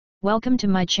Welcome to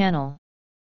my channel.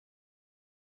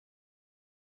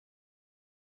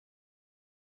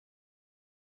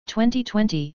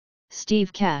 (2020)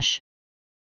 Steve Cash.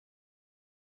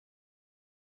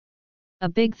 A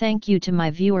big thank you to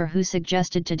my viewer who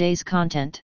suggested today's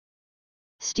content.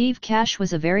 Steve Cash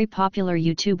was a very popular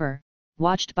YouTuber,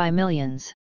 watched by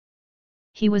millions.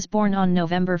 He was born on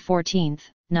November 14,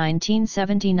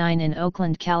 1979 in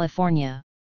Oakland, California.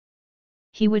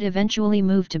 He would eventually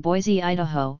move to Boise,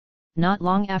 Idaho, not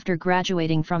long after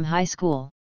graduating from high school.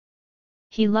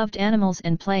 He loved animals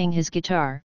and playing his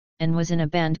guitar, and was in a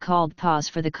band called Paws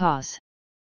for the Cause.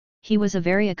 He was a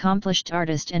very accomplished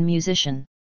artist and musician.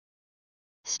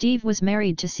 Steve was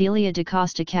married to Celia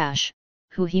DaCosta Cash,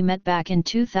 who he met back in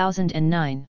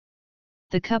 2009.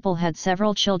 The couple had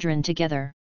several children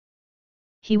together.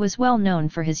 He was well known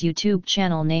for his YouTube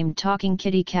channel named Talking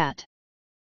Kitty Cat.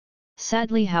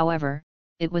 Sadly, however,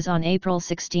 it was on April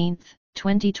 16,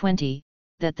 2020,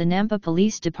 that the Nampa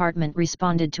Police Department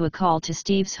responded to a call to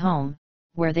Steve's home,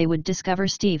 where they would discover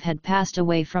Steve had passed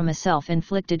away from a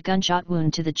self-inflicted gunshot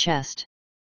wound to the chest.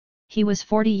 He was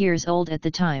 40 years old at the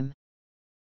time.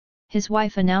 His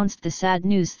wife announced the sad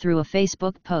news through a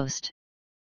Facebook post.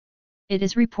 It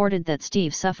is reported that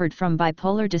Steve suffered from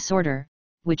bipolar disorder,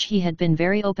 which he had been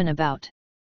very open about.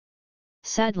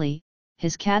 Sadly,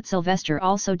 his cat Sylvester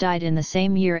also died in the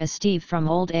same year as Steve from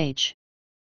old age.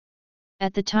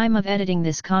 At the time of editing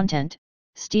this content,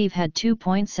 Steve had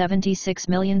 2.76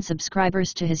 million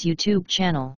subscribers to his YouTube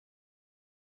channel.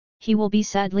 He will be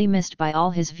sadly missed by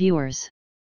all his viewers.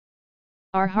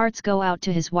 Our hearts go out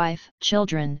to his wife,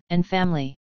 children, and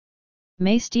family.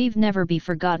 May Steve never be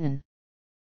forgotten.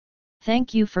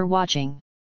 Thank you for watching.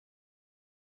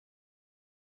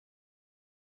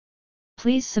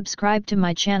 Please subscribe to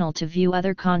my channel to view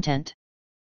other content.